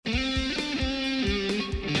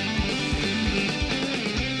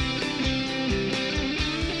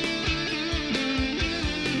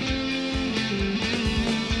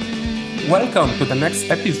Welcome to the next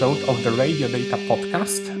episode of the Radio Data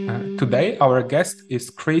Podcast. Today, our guest is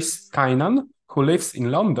Chris Tynan, who lives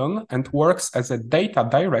in London and works as a data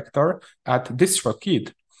director at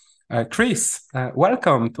DistroKid. Chris,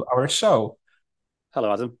 welcome to our show.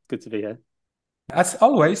 Hello, Adam. Good to be here. As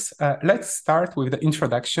always, let's start with the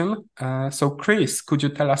introduction. So, Chris, could you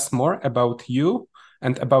tell us more about you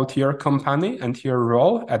and about your company and your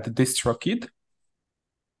role at DistroKid?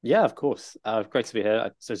 Yeah, of course. Great to be here.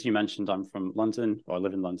 So as you mentioned, I'm from London, or I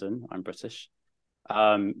live in London. I'm British.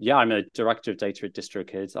 I'm a director of data at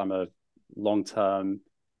DistroKid. I'm a long-term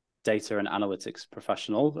data and analytics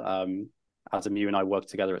professional. Adam, you and I worked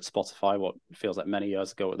together at Spotify, what feels like many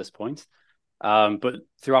years ago at this point. But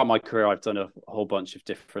throughout my career, I've done a whole bunch of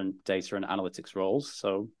different data and analytics roles.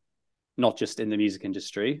 So not just in the music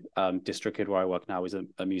industry. DistroKid, where I work now, is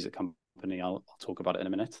a music company. I'll talk about it in a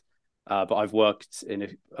minute. But I've worked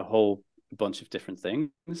in a whole bunch of different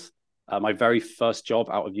things. My very first job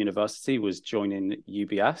out of university was joining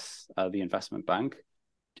UBS, the investment bank,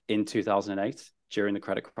 in 2008 during the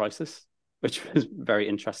credit crisis, which was very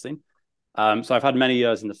interesting. So I've had many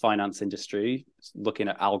years in the finance industry looking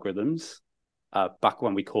at algorithms, back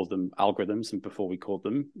when we called them algorithms and before we called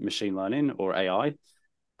them machine learning or AI.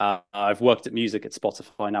 I've worked at music at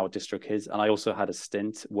Spotify, now at DistroKid, and I also had a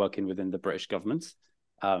stint working within the British government.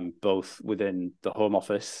 Both within the Home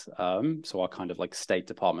Office, so our kind of like state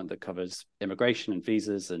department that covers immigration and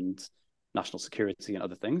visas and national security and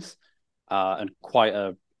other things, and quite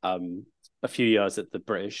a few years at the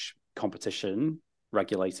British competition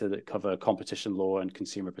regulator that cover competition law and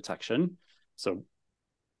consumer protection. So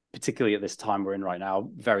particularly at this time we're in right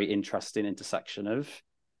now, very interesting intersection of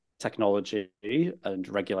technology and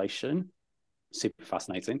regulation, super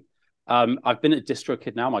fascinating. I've been at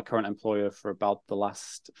DistroKid now, my current employer, for about the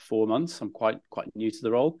last 4 months. I'm quite new to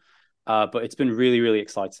the role, but it's been really, really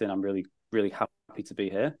exciting. I'm really, really happy to be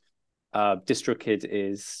here. DistroKid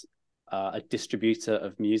is a distributor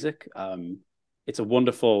of music. It's a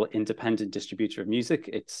wonderful independent distributor of music.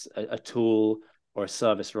 It's a tool or a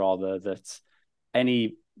service rather that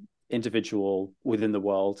any individual within the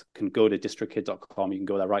world can go to distrokid.com. You can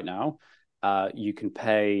go there right now. You can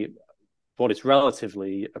pay what is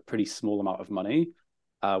relatively a pretty small amount of money.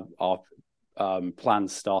 Our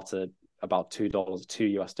plans start at about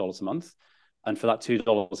 $2 a month. And for that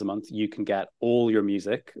 $2 a month, you can get all your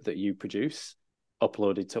music that you produce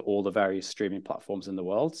uploaded to all the various streaming platforms in the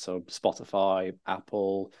world. So Spotify,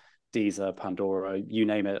 Apple, Deezer, Pandora, you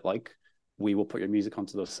name it, like we will put your music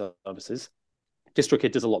onto those services.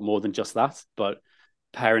 DistroKid does a lot more than just that, but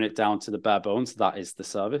paring it down to the bare bones, that is the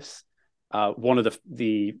service. One of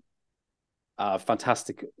the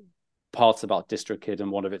fantastic parts about DistroKid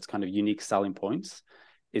and one of its kind of unique selling points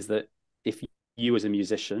is that if you as a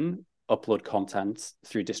musician upload content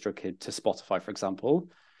through DistroKid to Spotify, for example,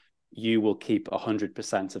 you will keep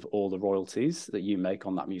 100% of all the royalties that you make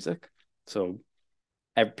on that music. So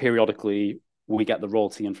periodically we get the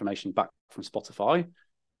royalty information back from Spotify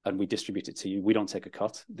and we distribute it to you. We don't take a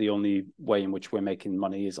cut. The only way in which we're making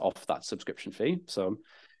money is off that subscription fee. So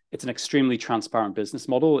it's an extremely transparent business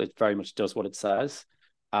model. It very much does what it says.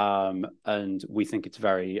 And we think it's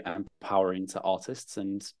very empowering to artists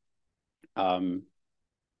and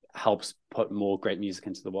helps put more great music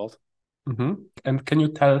into the world. Mm-hmm. And can you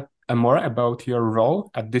tell more about your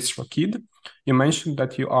role at DistroKid? You mentioned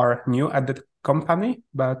that you are new at the company,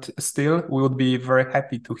 but still we would be very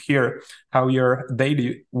happy to hear how your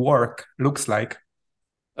daily work looks like.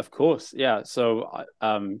 Of course, yeah. So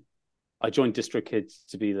I joined DistroKid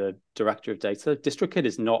to be the director of data. DistroKid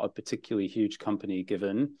is not a particularly huge company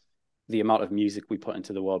given the amount of music we put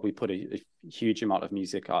into the world. We put a huge amount of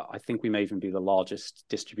music. I think we may even be the largest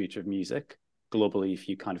distributor of music globally if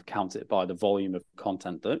you kind of count it by the volume of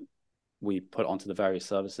content that we put onto the various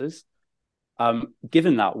services.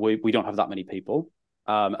 Given that we don't have that many people,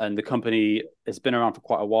 and the company has been around for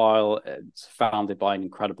quite a while. It's founded by an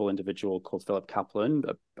incredible individual called Philip Kaplan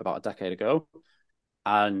about a decade ago.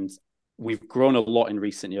 And we've grown a lot in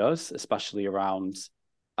recent years, especially around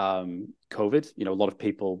COVID. You know, a lot of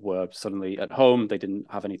people were suddenly at home. They didn't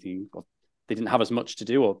have anything, or they didn't have as much to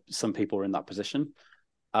do, or some people were in that position.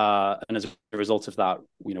 And as a result of that,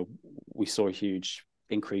 you know, we saw a huge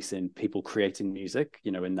increase in people creating music,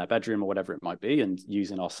 you know, in their bedroom or whatever it might be, and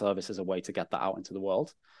using our service as a way to get that out into the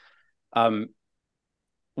world.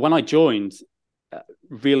 When I joined,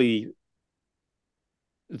 really,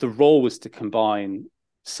 the role was to combine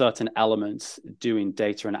certain elements doing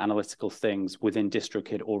data and analytical things within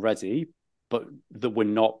DistroKid already, but that were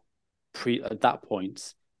not at that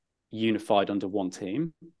point unified under one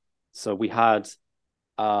team. So we had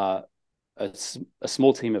a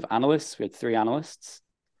small team of analysts. We had 3 analysts,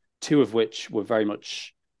 2 of which were very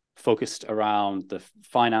much focused around the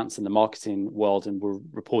finance and the marketing world and were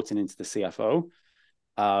reporting into the CFO.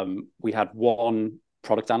 We had 1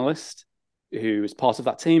 product analyst who is part of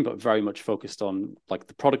that team, but very much focused on like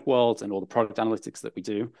the product world and all the product analytics that we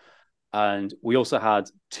do. And we also had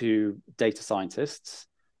 2 data scientists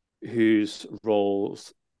whose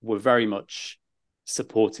roles were very much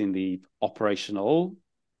supporting the operational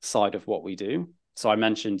side of what we do. So I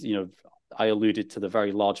mentioned, I alluded to the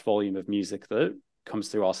very large volume of music that comes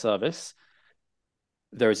through our service.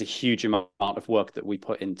 There is a huge amount of work that we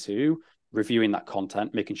put into reviewing that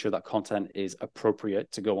content, making sure that content is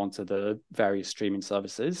appropriate to go onto the various streaming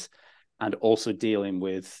services, and also dealing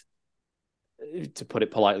with, to put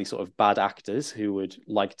it politely, sort of bad actors who would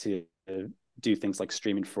like to do things like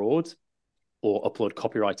streaming fraud or upload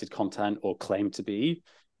copyrighted content or claim to be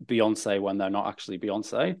Beyonce when they're not actually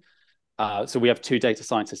Beyonce. So we have 2 data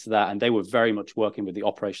scientists there, and they were very much working with the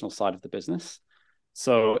operational side of the business.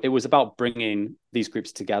 So it was about bringing these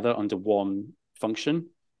groups together under one function,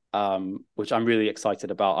 which I'm really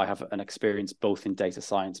excited about. I have an experience both in data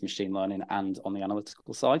science, machine learning, and on the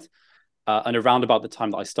analytical side. And around about the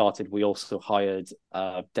time that I started, we also hired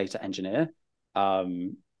a data engineer.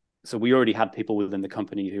 So we already had people within the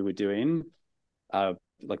company who were doing,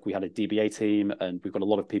 like we had a DBA team, and we've got a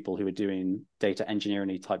lot of people who are doing data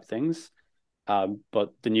engineering type things.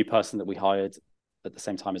 But the new person that we hired at the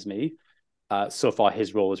same time as me, so far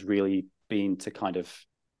his role has really been to kind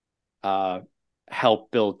of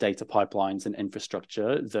help build data pipelines and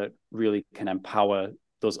infrastructure that really can empower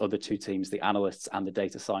those other 2 teams, the analysts and the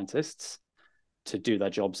data scientists, to do their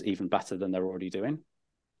jobs even better than they're already doing.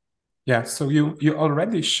 Yeah, so you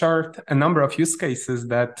already shared a number of use cases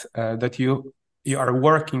that you are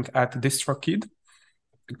working at DistroKid.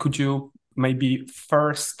 Could you maybe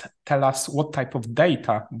first tell us what type of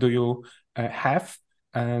data do you have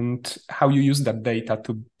and how you use that data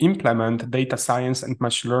to implement data science and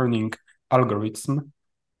machine learning algorithm?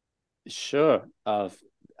 Sure.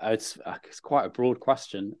 It's quite a broad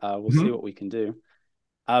question. We'll see what we can do.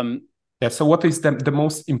 Yeah, so what is the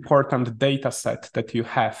most important data set that you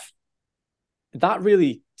have? That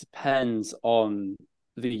really depends on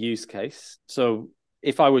the use case. So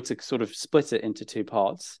if I were to sort of split it into 2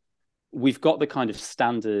 parts, we've got the kind of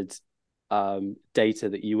standard data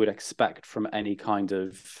that you would expect from any kind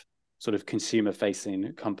of sort of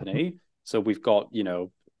consumer-facing company. So we've got,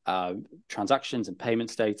 transactions and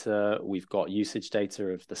payments data. We've got usage data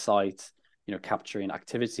of the site, capturing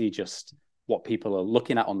activity, just what people are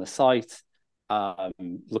looking at on the site,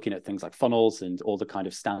 looking at things like funnels and all the kind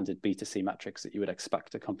of standard B2C metrics that you would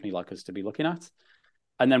expect a company like us to be looking at.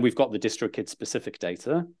 And then we've got the DistroKid specific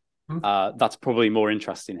data. That's probably more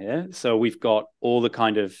interesting here. So we've got all the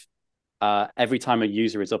kind of, every time a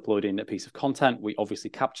user is uploading a piece of content, we obviously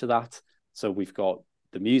capture that. So we've got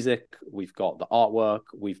the music, we've got the artwork,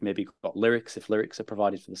 we've maybe got lyrics if lyrics are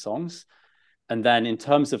provided for the songs. And then in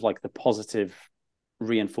terms of like the positive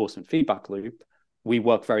reinforcement feedback loop, we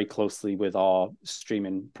work very closely with our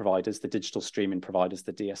streaming providers, the digital streaming providers,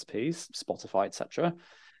 the DSPs, Spotify, etc.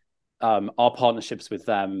 Our partnerships with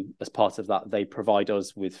them, as part of that, they provide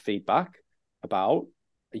us with feedback about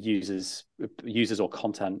users or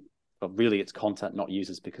content, but really it's content, not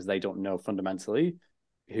users, because they don't know fundamentally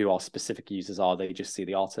who our specific users are. They just see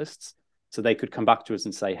the artists. So they could come back to us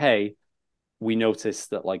and say, hey, we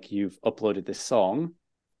noticed that like you've uploaded this song.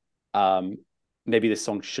 Maybe this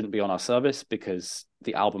song shouldn't be on our service because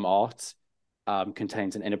the album art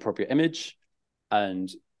contains an inappropriate image. And,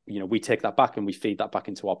 we take that back and we feed that back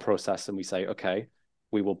into our process and we say, okay,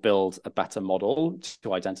 we will build a better model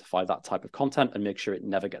to identify that type of content and make sure it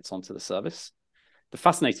never gets onto the service. The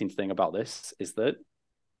fascinating thing about this is that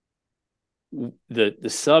the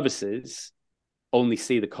services only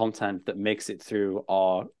see the content that makes it through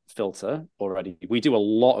our filter already. We do a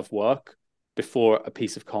lot of work before a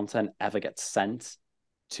piece of content ever gets sent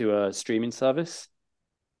to a streaming service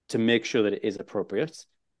to make sure that it is appropriate.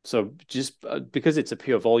 So just because it's a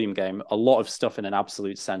pure volume game, a lot of stuff in an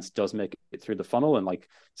absolute sense does make it through the funnel, and like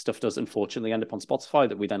stuff does unfortunately end up on Spotify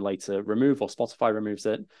that we then later remove, or Spotify removes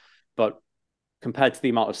it. But compared to the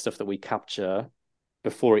amount of stuff that we capture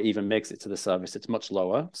before it even makes it to the service, it's much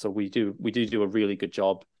lower. So we do a really good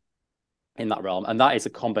job in that realm. And that is a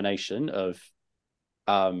combination of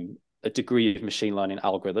a degree of machine learning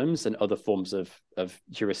algorithms and other forms of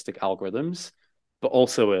heuristic algorithms, but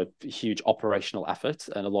also a huge operational effort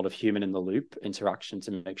and a lot of human in the loop interaction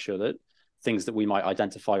to make sure that things that we might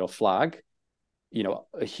identify or flag,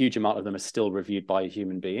 a huge amount of them are still reviewed by a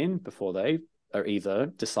human being before they are either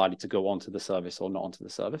decided to go onto the service or not onto the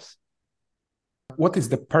service. What is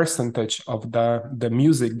the percentage of the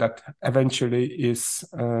music that eventually is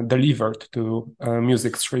delivered to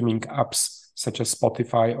music streaming apps such as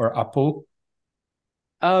Spotify or Apple?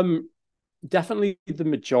 Definitely the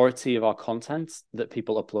majority of our content that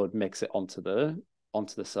people upload makes it onto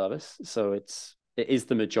the service. So it is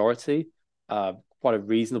the majority, quite a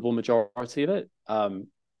reasonable majority of it.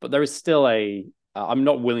 But there is still I'm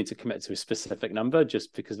not willing to commit to a specific number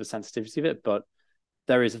just because of the sensitivity of it, but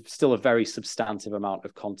there is still a very substantive amount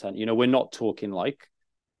of content. We're not talking like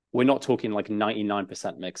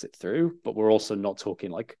 99% makes it through, but we're also not talking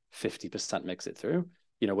like 50% makes it through.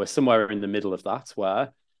 We're somewhere in the middle of that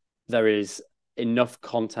where there is enough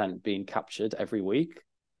content being captured every week.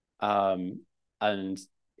 And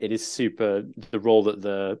it is the role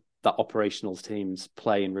that operational teams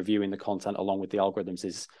play in reviewing the content along with the algorithms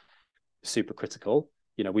is super critical.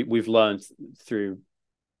 We've learned through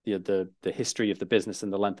the history of the business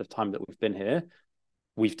and the length of time that we've been here,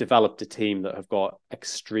 we've developed a team that have got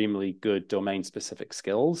extremely good domain specific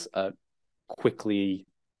skills at quickly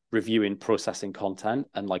reviewing, processing content,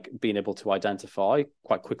 and like being able to identify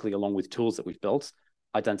quite quickly, along with tools that we've built,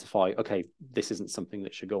 okay, this isn't something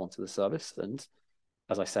that should go onto the service. And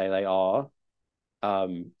as I say, they are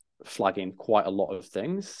flagging quite a lot of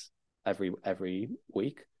things every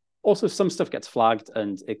week. Also, some stuff gets flagged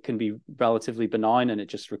and it can be relatively benign, and it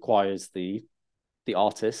just requires the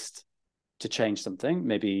artist to change something.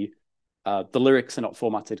 Maybe the lyrics are not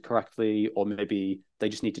formatted correctly, or maybe they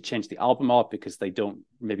just need to change the album art because they don't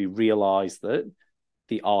maybe realize that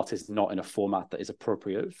the art is not in a format that is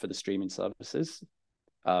appropriate for the streaming services.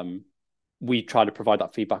 We try to provide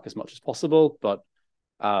that feedback as much as possible, but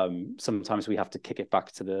sometimes we have to kick it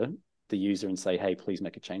back to the user and say, hey, please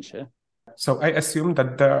make a change here. So I assume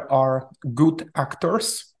that there are good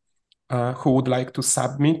actors who would like to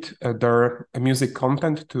submit their music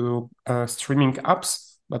content to streaming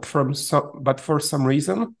apps, but for some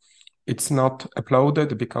reason it's not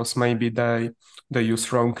uploaded because maybe they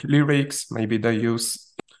use wrong lyrics, maybe they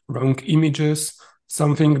use wrong images,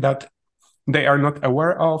 something that they are not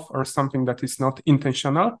aware of, or something that is not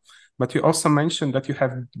intentional. But you also mentioned that you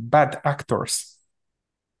have bad actors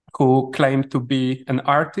who claim to be an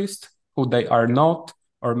artist who they are not,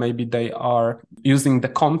 or maybe they are using the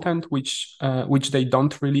content which they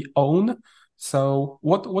don't really own. So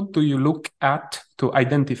what do you look at to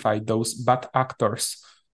identify those bad actors?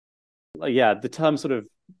 Yeah, the term sort of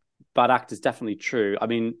bad act is definitely true. I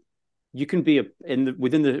mean, you can be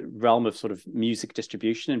within the realm of sort of music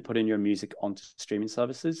distribution and putting your music onto streaming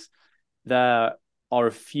services. There are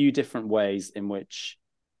a few different ways in which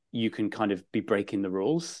you can kind of be breaking the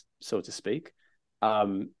rules, so to speak.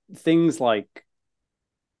 Things like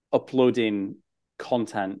uploading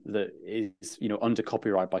content that is, under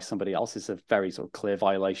copyright by somebody else is a very sort of clear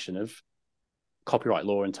violation of copyright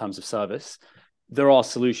law in terms of service. There are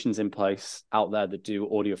solutions in place out there that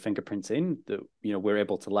do audio fingerprinting that, we're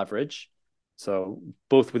able to leverage. So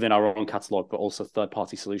both within our own catalog, but also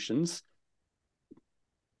third-party solutions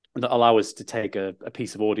that allow us to take a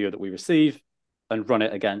piece of audio that we receive and run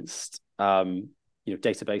it against,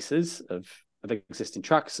 databases of existing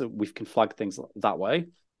tracks. So we can flag things that way.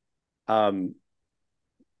 There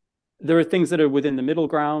are things that are within the middle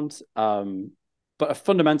ground, but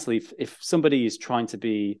fundamentally, if somebody is trying to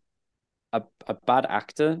be a bad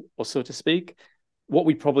actor, or so to speak, what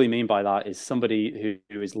we probably mean by that is somebody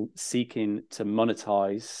who is seeking to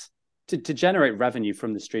monetize, to generate revenue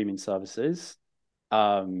from the streaming services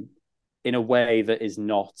in a way that is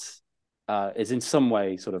not, is in some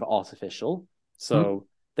way sort of artificial. So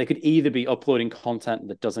they could either be uploading content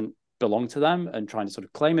that doesn't belong to them and trying to sort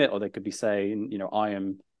of claim it, or they could be saying, I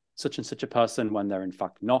am such and such a person when they're in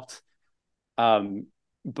fact not.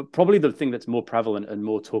 But probably the thing that's more prevalent and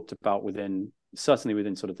more talked about certainly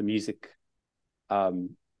within sort of the music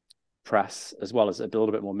press, as well as a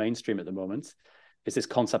little bit more mainstream at the moment, is this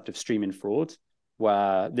concept of streaming fraud,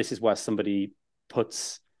 where this is where somebody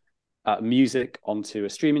puts music onto a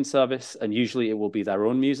streaming service, and usually it will be their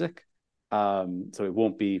own music. So it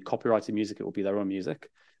won't be copyrighted music, it will be their own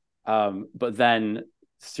music. But then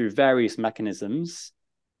through various mechanisms,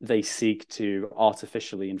 they seek to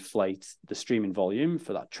artificially inflate the streaming volume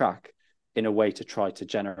for that track in a way to try to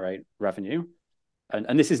generate revenue.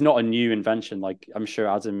 And this is not a new invention. Like, I'm sure,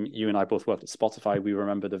 Adam, you and I both worked at Spotify. We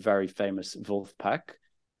remember the very famous Wolfpack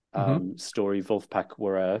story. Wolfpack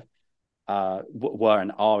were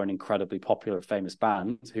and are an incredibly popular, famous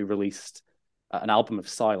band who released an album of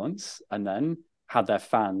silence and then had their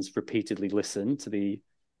fans repeatedly listen to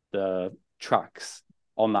the tracks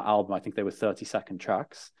on that album. I think they were 30-second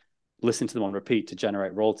tracks, listen to them on repeat to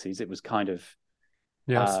generate royalties. It was kind of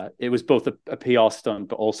Yes. It was both a PR stunt,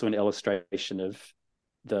 but also an illustration of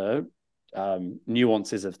the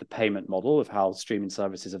nuances of the payment model of how streaming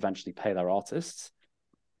services eventually pay their artists.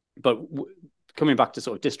 But coming back to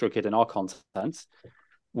sort of DistroKid and our content,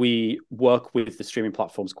 we work with the streaming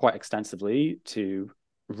platforms quite extensively to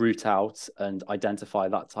root out and identify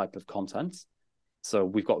that type of content. So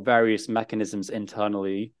we've got various mechanisms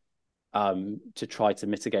internally to try to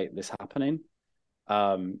mitigate this happening.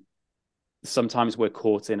 Sometimes we're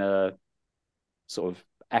caught in a sort of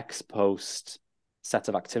ex post set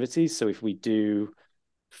of activities. So if we do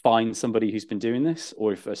find somebody who's been doing this,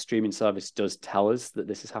 or if a streaming service does tell us that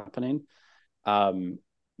this is happening,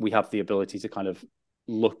 we have the ability to kind of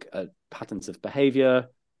look at patterns of behavior,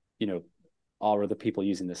 are other people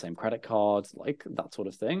using the same credit card, like that sort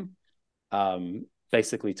of thing,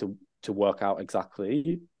 basically to work out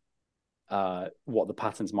exactly what the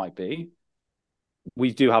patterns might be.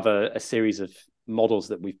 We do have a series of models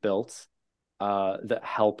that we've built that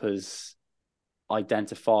help us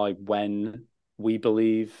identify when we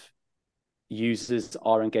believe users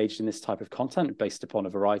are engaged in this type of content based upon a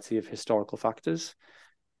variety of historical factors.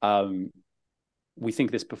 We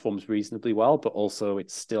think this performs reasonably well, but also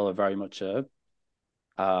it's still a very much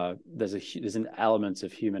there's an element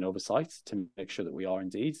of human oversight to make sure that we are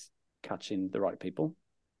indeed catching the right people.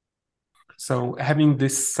 So having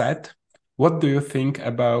this said, what do you think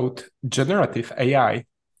about generative AI?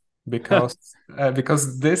 Because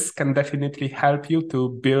this can definitely help you to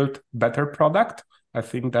build better product. I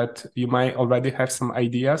think that you might already have some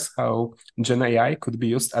ideas how Gen AI could be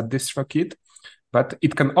used at DistroKid, but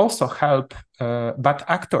it can also help bad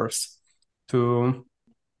actors to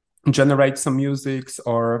generate some musics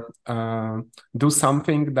or do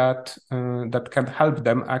something that can help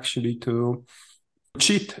them actually to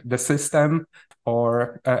cheat the system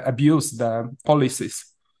or abuse the policies.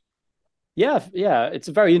 Yeah, it's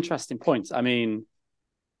a very interesting point. I mean,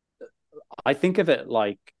 I think of it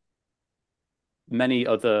like many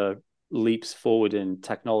other leaps forward in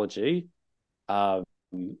technology.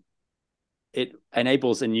 It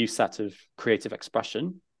enables a new set of creative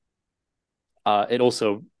expression. It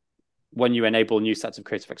also, when you enable new sets of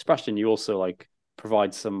creative expression, you also like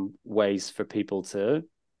provide some ways for people to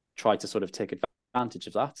try to sort of take advantage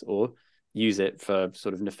of that or use it for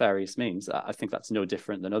sort of nefarious means. I think that's no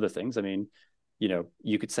different than other things. I mean,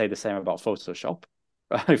 you could say the same about Photoshop.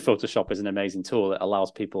 Right? Photoshop is an amazing tool that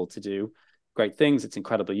allows people to do great things. It's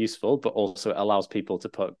incredibly useful, but also it allows people to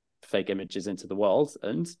put fake images into the world.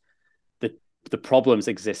 And the problems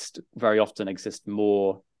very often exist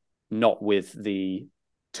more not with the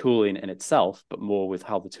tooling in itself, but more with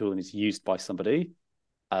how the tooling is used by somebody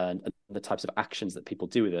and the types of actions that people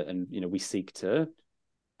do with it. And, we seek to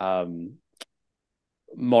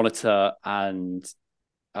monitor and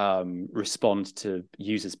respond to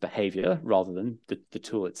users' behavior rather than the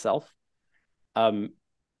tool itself.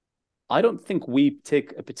 I don't think we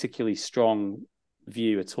take a particularly strong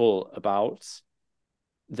view at all about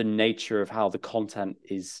the nature of how the content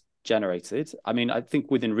is generated. I mean, I think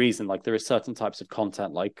within reason, like there are certain types of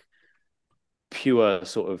content, like pure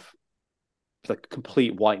sort of like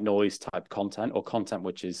complete white noise type content, or content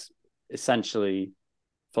which is essentially,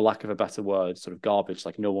 for lack of a better word, sort of garbage.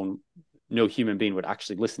 Like no human being would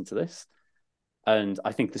actually listen to this. And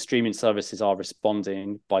I think the streaming services are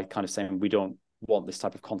responding by kind of saying, we don't want this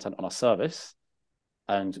type of content on our service.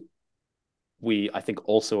 And I think,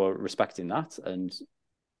 also are respecting that. And,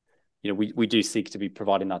 we do seek to be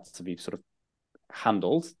providing that to be sort of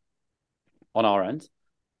handled on our end.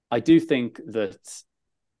 I do think that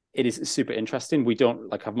it is super interesting. We don't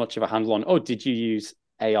like have much of a handle on, did you use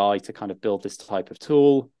AI to kind of build this type of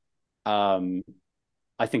tool? I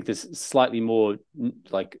think there's slightly more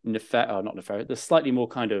like not nefarious. There's slightly more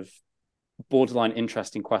kind of borderline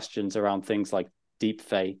interesting questions around things like deep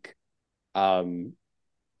fake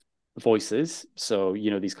voices. So,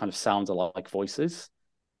 these kind of sound alike voices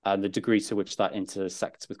and the degree to which that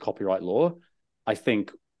intersects with copyright law. I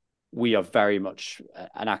think we are very much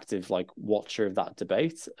an active like watcher of that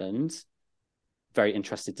debate and very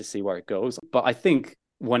interested to see where it goes. But I think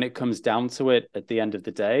when it comes down to it, at the end of the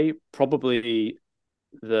day, probably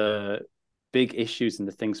the big issues and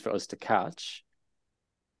the things for us to catch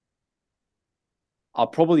are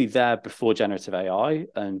probably there before generative AI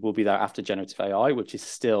and will be there after generative AI, which is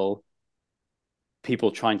still people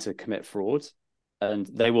trying to commit fraud. And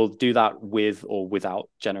they will do that with or without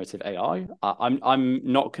generative AI. I'm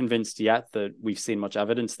not convinced yet that we've seen much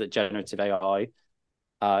evidence that generative AI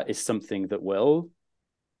is something that will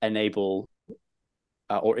enable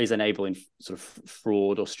or is enabling sort of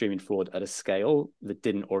fraud or streaming fraud at a scale that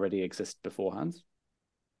didn't already exist beforehand.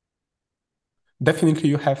 definitely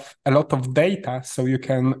you have a lot of data, so you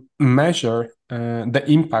can measure the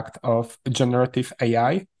impact of generative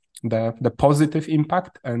AI, the positive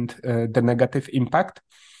impact and the negative impact.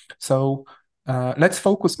 So let's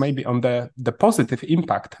focus maybe on the positive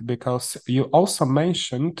impact, because you also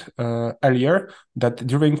mentioned earlier that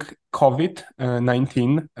during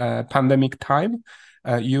COVID-19 pandemic time,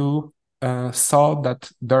 you saw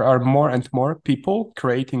that there are more and more people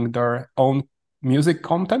creating their own music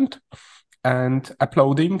content and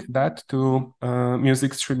uploading that to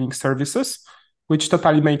music streaming services, which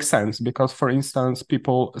totally makes sense because, for instance,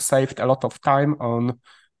 people saved a lot of time on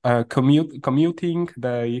commuting.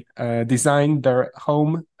 They designed their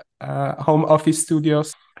home office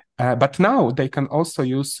studios, but now they can also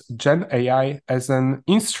use Gen AI as an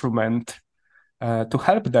instrument to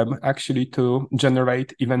help them actually to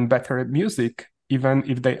generate even better music, even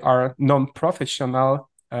if they are non-professional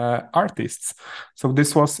artists. So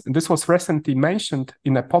this was recently mentioned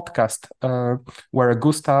in a podcast where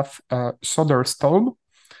Gustav Soderstrom,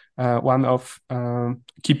 one of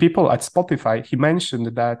key people at Spotify, he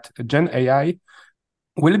mentioned that Gen AI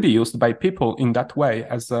will be used by people in that way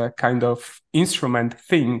as a kind of instrument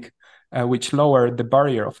thing, which lower the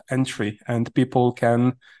barrier of entry, and people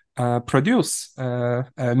can produce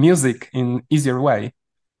music in easier way.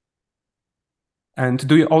 And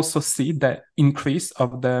do you also see the increase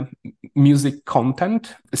of the music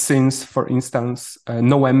content since, for instance,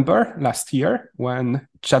 November last year, when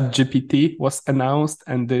ChatGPT was announced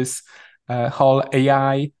and this whole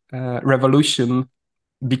AI revolution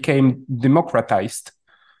became democratized?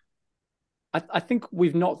 I think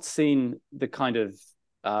we've not seen the kind of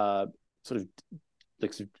sort of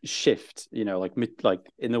shift, like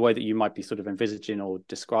in the way that you might be sort of envisaging or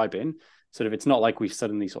describing. Sort of, it's not like we've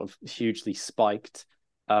suddenly sort of hugely spiked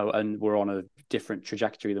and we're on a different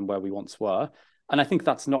trajectory than where we once were. And I think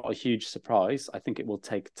that's not a huge surprise. I think it will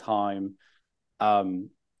take time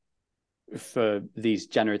for these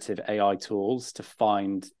generative AI tools to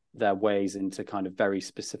find their ways into kind of very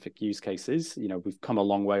specific use cases. We've come a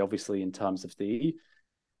long way, obviously, in terms of the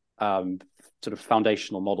sort of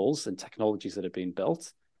foundational models and technologies that have been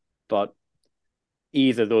built, but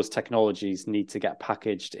either those technologies need to get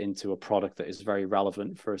packaged into a product that is very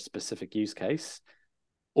relevant for a specific use case,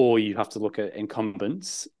 or you have to look at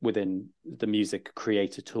incumbents within the music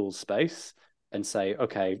creator tools space and say,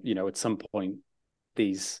 okay, at some point,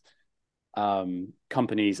 these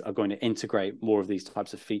companies are going to integrate more of these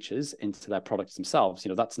types of features into their products themselves.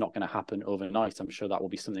 That's not going to happen overnight. I'm sure that will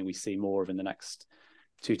be something we see more of in the next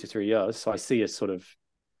 2 to 3 years. So I see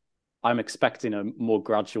I'm expecting a more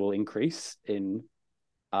gradual increase in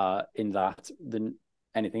that than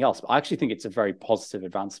anything else. But I actually think it's a very positive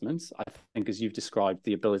advancement. I think, as you've described,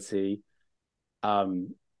 the ability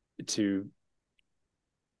to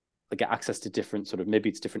get access to different maybe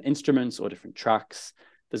it's different instruments or different tracks.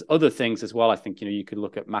 There's other things as well. I think, you could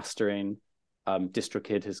look at mastering.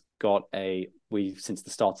 DistroKid has got since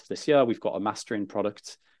the start of this year, we've got a mastering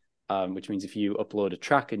product, which means if you upload a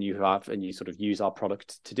track and you sort of use our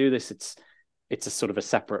product to do this, it's a sort of a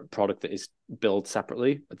separate product that is billed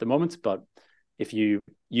separately at the moment. But if you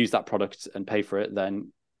use that product and pay for it,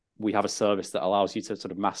 then we have a service that allows you to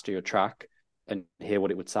sort of master your track and hear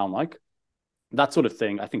what it would sound like. That sort of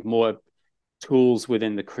thing. I think more tools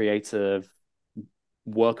within the creative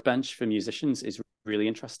workbench for musicians is really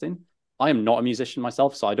interesting. I am not a musician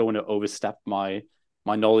myself, so I don't want to overstep my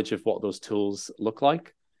knowledge of what those tools look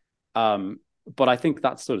like. But I think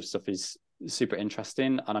that sort of stuff is super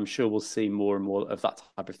interesting, and I'm sure we'll see more and more of that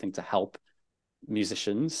type of thing to help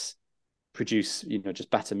musicians produce, just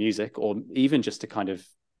better music, or even just to kind of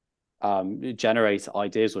generate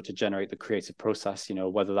ideas or to generate the creative process,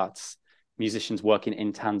 whether that's musicians working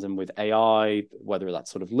in tandem with AI, whether that's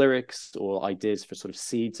sort of lyrics or ideas for sort of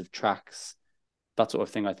seeds of tracks. That sort of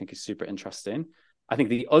thing I think is super interesting. I think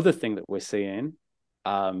the other thing that we're seeing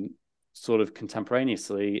sort of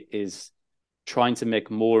contemporaneously is trying to make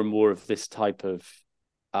more and more of this type of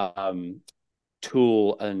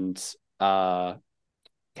tool and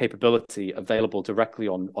capability available directly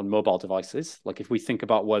on mobile devices. Like, if we think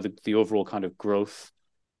about where the overall kind of growth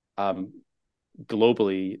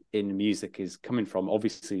globally in music is coming from,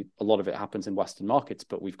 obviously a lot of it happens in Western markets,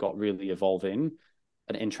 but we've got really evolving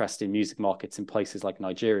an interest in music markets in places like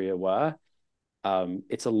Nigeria, where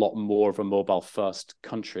it's a lot more of a mobile first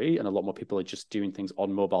country and a lot more people are just doing things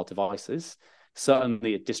on mobile devices.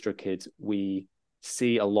 Certainly at DistroKid, we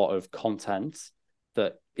see a lot of content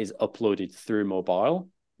that is uploaded through mobile.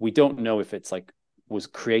 We don't know if it's was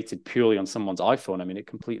created purely on someone's iPhone. I mean, it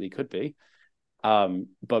completely could be.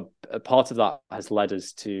 But a part of that has led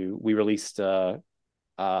us to, we released an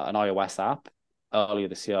iOS app earlier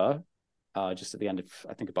this year, just at the end of,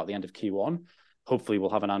 I think about the end of Q1. Hopefully we'll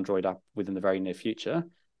have an Android app within the very near future.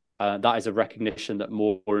 That is a recognition that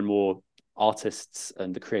more and more artists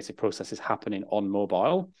and the creative process is happening on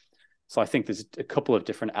mobile. So I think there's a couple of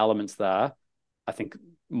different elements there. I think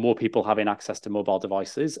more people having access to mobile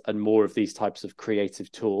devices and more of these types of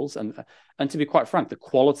creative tools, and to be quite frank, the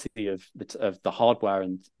quality of the hardware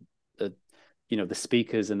and the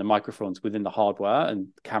speakers and the microphones within the hardware and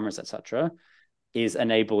cameras, etc., is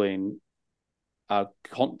enabling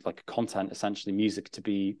content, essentially music, to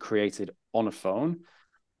be created on a phone.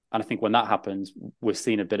 And I think when that happens, we're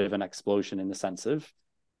seeing a bit of an explosion in the sense of,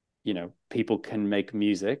 people can make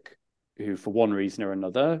music who, for one reason or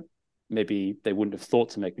another, maybe they wouldn't have thought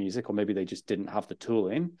to make music, or maybe they just didn't have the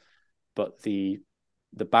tooling. But the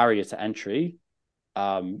barrier to entry,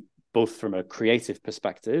 both from a creative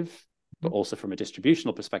perspective, but also from a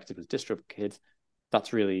distributional perspective with DistroKid,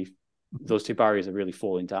 those two barriers are really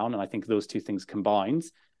falling down. And I think those two things combined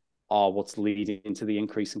are what's leading to the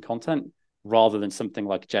increase in content, rather than something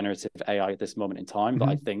like generative AI at this moment in time. That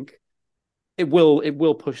I think it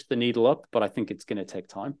will push the needle up, but I think it's going to take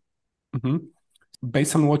time.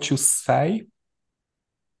 Based on what you say,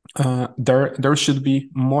 there should be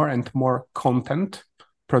more and more content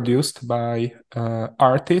produced by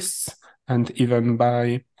artists and even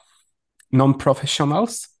by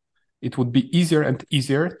non-professionals. It would be easier and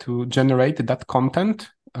easier to generate that content.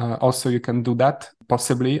 Also, you can do that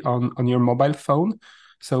possibly on your mobile phone.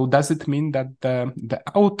 So does it mean that the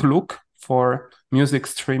outlook for music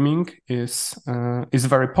streaming is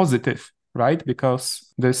very positive, right?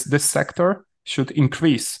 Because this sector should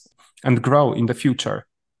increase and grow in the future.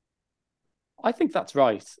 I think that's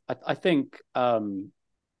right. I think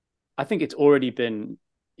it's already been,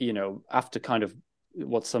 after kind of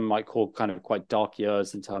what some might call kind of quite dark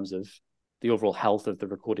years in terms of the overall health of the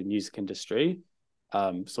recorded music industry,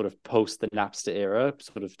 sort of post the Napster era,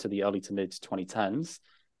 sort of to the early to mid 2010s,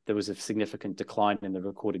 there was a significant decline in the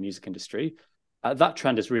recorded music industry. That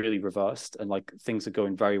trend has really reversed, and things are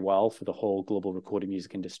going very well for the whole global recorded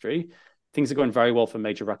music industry. Things are going very well for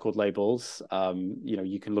major record labels.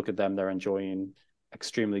 You can look at them; they're enjoying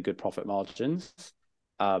extremely good profit margins.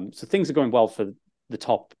 So things are going well for the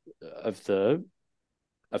top of the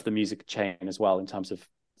music chain as well, in terms of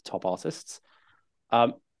the top artists.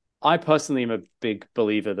 I personally am a big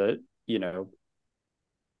believer that,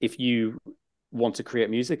 if you want to create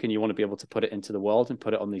music and you want to be able to put it into the world and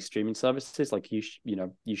put it on these streaming services,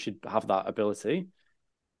 you should have that ability.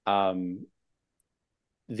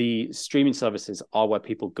 The streaming services are where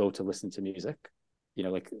people go to listen to music.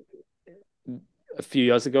 A few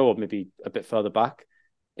years ago, or maybe a bit further back,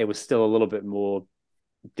 it was still a little bit more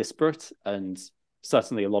disparate, and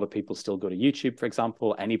certainly a lot of people still go to YouTube, for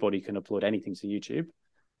example. Anybody can upload anything to YouTube.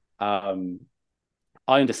 I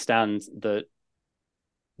understand that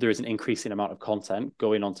there is an increasing amount of content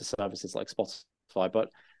going onto services like Spotify, but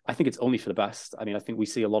I think it's only for the best. I mean, I think we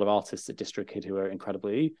see a lot of artists at DistroKid who are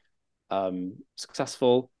incredibly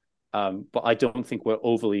successful, but I don't think we're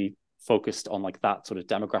overly focused on that sort of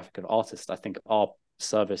demographic of artists. I think our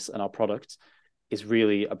service and our product is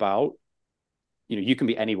really about, you can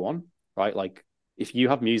be anyone, right? If you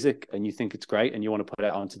have music and you think it's great and you want to put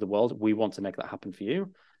it out into the world, we want to make that happen for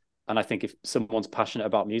you. And I think if someone's passionate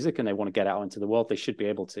about music and they want to get out into the world, they should be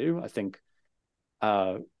able to. I think,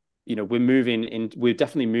 we're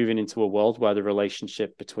definitely moving into a world where the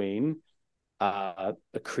relationship between a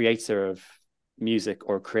creator of music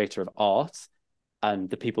or a creator of art and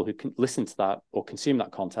the people who can listen to that or consume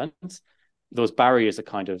that content, those barriers are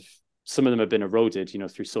kind of, some of them have been eroded,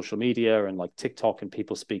 through social media and TikTok, and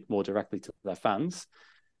people speak more directly to their fans.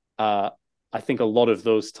 I think a lot of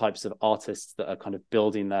those types of artists that are kind of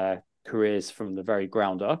building their careers from the very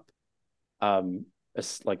ground up, a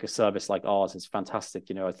service like ours is fantastic.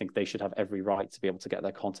 I think they should have every right to be able to get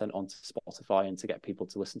their content onto Spotify and to get people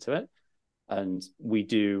to listen to it. And we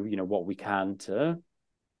do, what we can to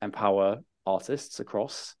empower artists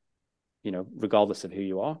across, regardless of who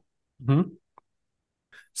you are.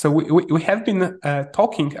 So we have been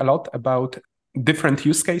talking a lot about different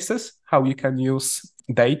use cases, how you can use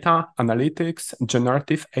data analytics,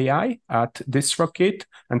 generative AI at DistroKid,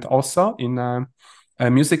 and also in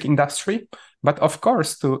music industry. But of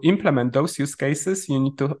course, to implement those use cases, you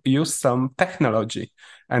need to use some technology.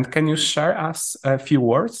 And can you share us a few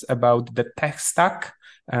words about the tech stack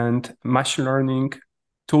and machine learning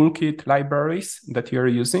toolkit libraries that you're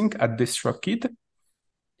using at DistroKid?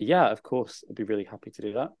 Yeah, of course. I'd be really happy to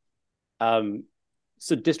do that.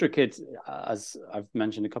 So DistroKid, as I've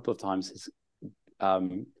mentioned a couple of times, has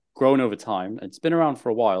grown over time. It's been around for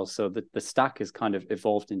a while, so the stack has kind of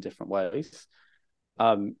evolved in different ways.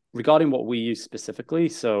 Regarding what we use specifically,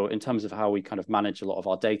 so in terms of how we kind of manage a lot of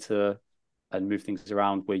our data and move things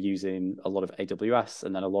around, we're using a lot of AWS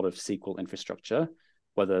and then a lot of SQL infrastructure,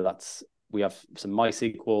 whether that's, we have some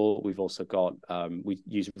MySQL, we've also got, we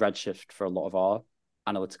use Redshift for a lot of our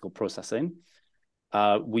analytical processing.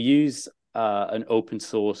 We use an open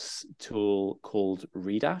source tool called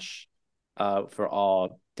Redash for our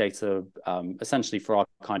data, essentially for our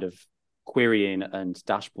kind of querying and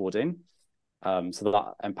dashboarding. So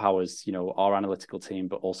that empowers, our analytical team,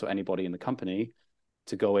 but also anybody in the company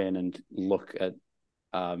to go in and look at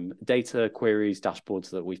data, queries,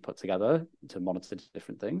 dashboards that we've put together to monitor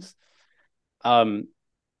different things.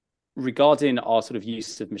 Regarding our sort of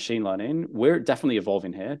use of machine learning, we're definitely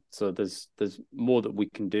evolving here. So there's more that we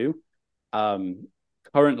can do.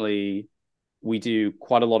 Currently, we do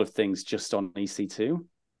quite a lot of things just on EC2,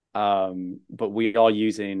 but we are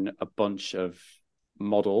using a bunch of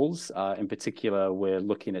models. In particular, we're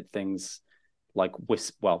looking at things like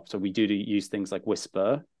so we do use things like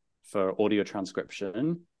Whisper for audio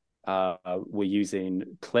transcription. We're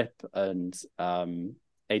using Clip and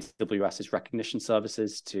AWS's recognition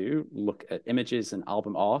services to look at images and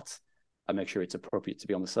album art and make sure it's appropriate to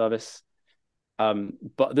be on the service.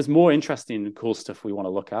 But there's more interesting and cool stuff we want to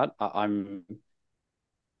look at.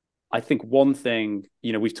 I think one thing,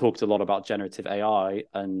 we've talked a lot about generative AI,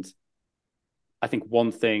 and I think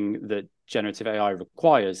one thing that generative AI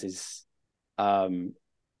requires is,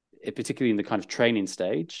 particularly in the kind of training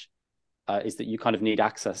stage, is that you kind of need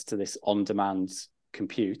access to this on-demand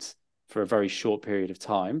compute for a very short period of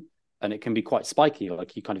time. And it can be quite spiky.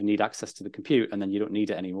 Like you kind of need access to the compute and then you don't need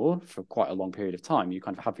it anymore for quite a long period of time. You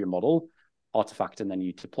kind of have your model artifact and then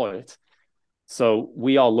you deploy it. So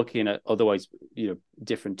we are looking at other ways,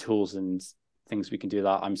 different tools and things we can do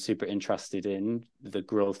that. I'm super interested in the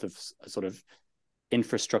growth of sort of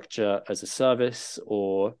infrastructure as a service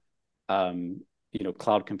or,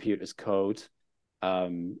 cloud compute as code.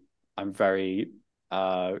 I'm very,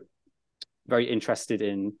 very interested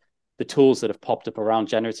in the tools that have popped up around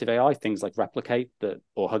generative AI, things like Replicate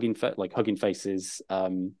or Hugging Face's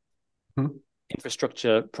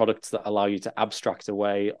infrastructure products that allow you to abstract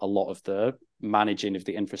away a lot of the managing of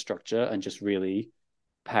the infrastructure and just really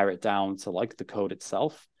pare it down to like the code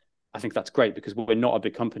itself. I think that's great because we're not a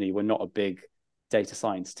big company. We're not a big data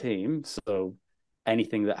science team. So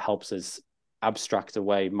anything that helps us abstract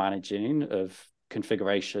away managing of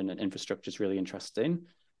configuration and infrastructure is really interesting.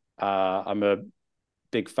 I'm a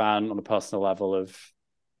big fan on a personal level of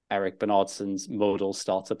Eric Bernardson's Modal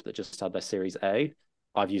startup that just had their Series A.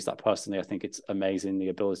 I've used that personally. I think it's amazing, the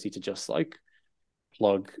ability to just like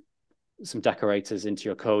plug some decorators into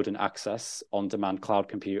your code and access on-demand cloud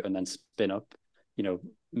compute and then spin up,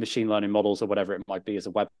 machine learning models or whatever it might be as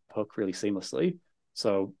a webhook really seamlessly.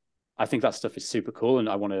 So I think that stuff is super cool. And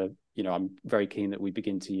I want to, I'm very keen that we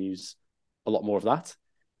begin to use a lot more of that.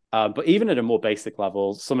 But even at a more basic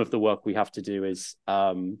level, some of the work we have to do is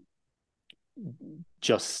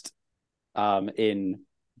just in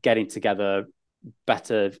getting together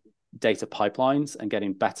better data pipelines and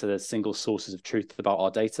getting better single sources of truth about our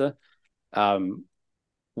data.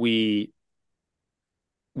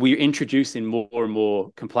 We're introducing more and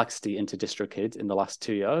more complexity into DistroKid in the last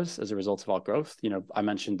 2 years as a result of our growth. I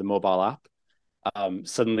mentioned the mobile app.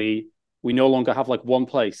 Suddenly, we no longer have like one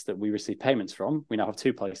place that we receive payments from. We now have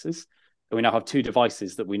two places. And we now have two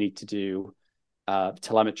devices that we need to do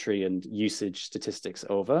telemetry and usage statistics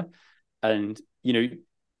over. And,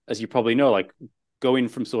 as you probably know, like going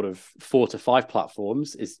from sort of 4 to 5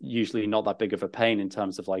 platforms is usually not that big of a pain in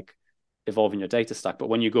terms of like evolving your data stack. But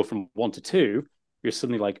when you go from 1 to 2, you're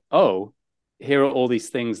suddenly like, oh, here are all these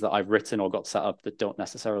things that I've written or got set up that don't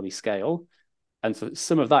necessarily scale. And so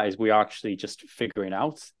some of that is we are actually just figuring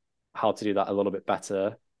out how to do that a little bit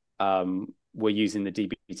better. We're using the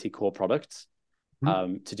dbt core product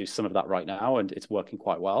to do some of that right now, and it's working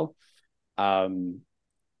quite well.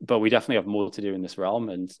 But we definitely have more to do in this realm.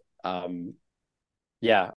 And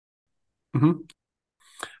yeah. Mm-hmm.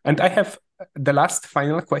 And I have the last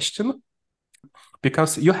final question,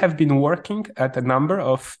 because you have been working at a number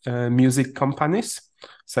of music companies,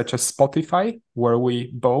 such as Spotify, where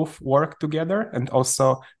we both work together, and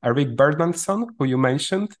also Eric Bernardson, who you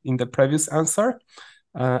mentioned in the previous answer.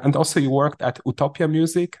 And also you worked at Utopia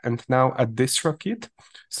Music and now at DistroKid.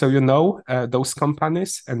 So you know those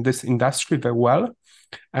companies and this industry very well.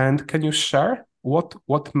 And can you share what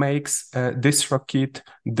makes DistroKid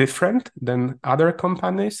different than other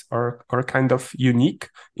companies or kind of unique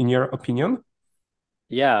in your opinion?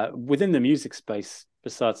 Yeah, within the music space, for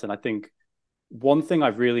certain, I think one thing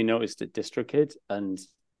I've really noticed at DistroKid, and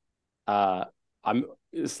I'm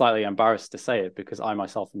slightly embarrassed to say it because I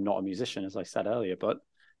myself am not a musician, as I said earlier, but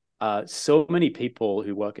so many people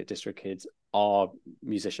who work at DistroKid are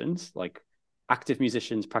musicians, like active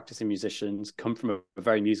musicians, practicing musicians, come from a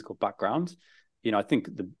very musical background. I think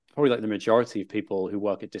probably like the majority of people who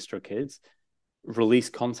work at DistroKid release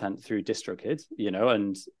content through DistroKid,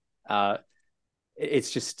 and uh,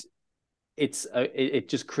 it's just it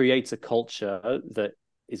just creates a culture that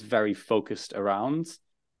is very focused around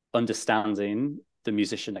understanding the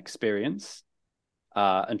musician experience,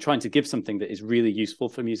 and trying to give something that is really useful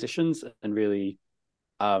for musicians and really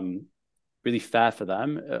really fair for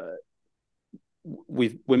them.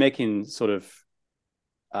 We're making sort of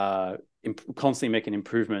constantly making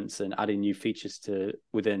improvements and adding new features to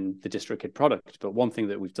within the DistroKid product. But one thing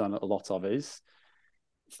that we've done a lot of is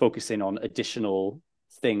focusing on additional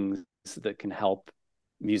things that can help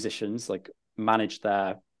musicians like manage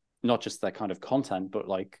their, not just their kind of content, but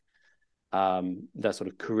like their sort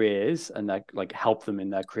of careers, and that like help them in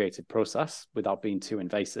their creative process without being too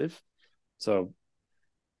invasive. So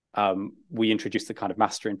we introduced the kind of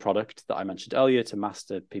mastering product that I mentioned earlier to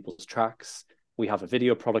master people's tracks. We have a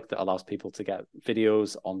video product that allows people to get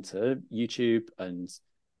videos onto YouTube and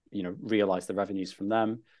realize the revenues from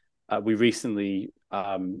them. We recently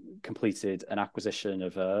completed an acquisition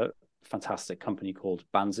of a fantastic company called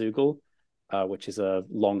Bandzoogle, which is a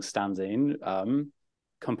long-standing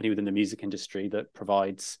company within the music industry that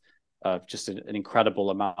provides just an incredible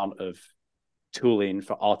amount of tooling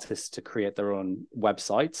for artists to create their own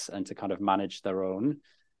websites and to kind of manage their own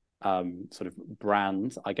sort of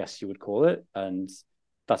brand, I guess you would call it. And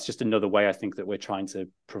that's just another way I think that we're trying to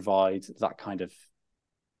provide that kind of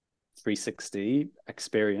 360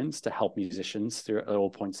 experience to help musicians at all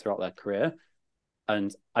points throughout their career.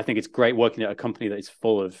 And I think it's great working at a company that is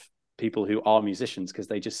full of people who are musicians, because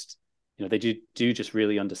they just, they do just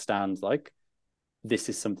really understand like this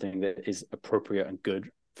is something that is appropriate and good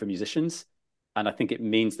for musicians. And I think it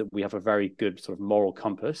means that we have a very good sort of moral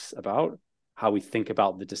compass about how we think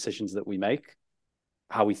about the decisions that we make,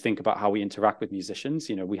 how we think about how we interact with musicians.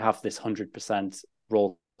 We have this 100%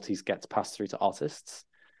 royalties gets passed through to artists.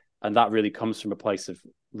 And that really comes from a place of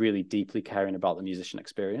really deeply caring about the musician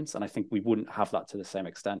experience. And I think we wouldn't have that to the same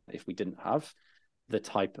extent if we didn't have the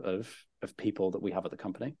type of people that we have at the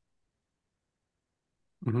company.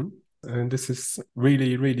 Mm-hmm. And this is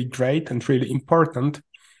really, really great and really important.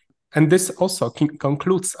 And this also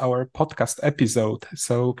concludes our podcast episode.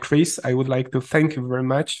 So, Chris, I would like to thank you very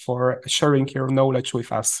much for sharing your knowledge with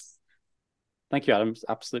us. Thank you, Adam. It's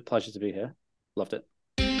an absolute pleasure to be here. Loved it.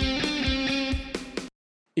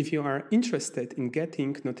 If you are interested in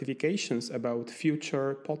getting notifications about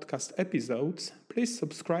future podcast episodes, please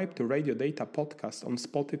subscribe to Radio Data Podcast on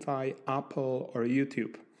Spotify, Apple, or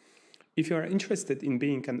YouTube. If you are interested in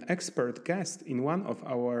being an expert guest in one of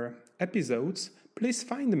our episodes, please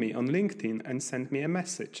find me on LinkedIn and send me a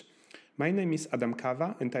message. My name is Adam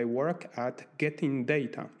Kawa and I work at Getting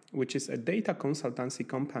Data, which is a data consultancy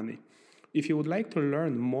company. If you would like to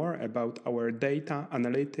learn more about our data,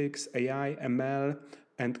 analytics, AI, ML,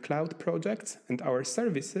 and cloud projects and our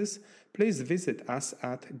services, please visit us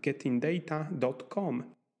at gettingdata.com.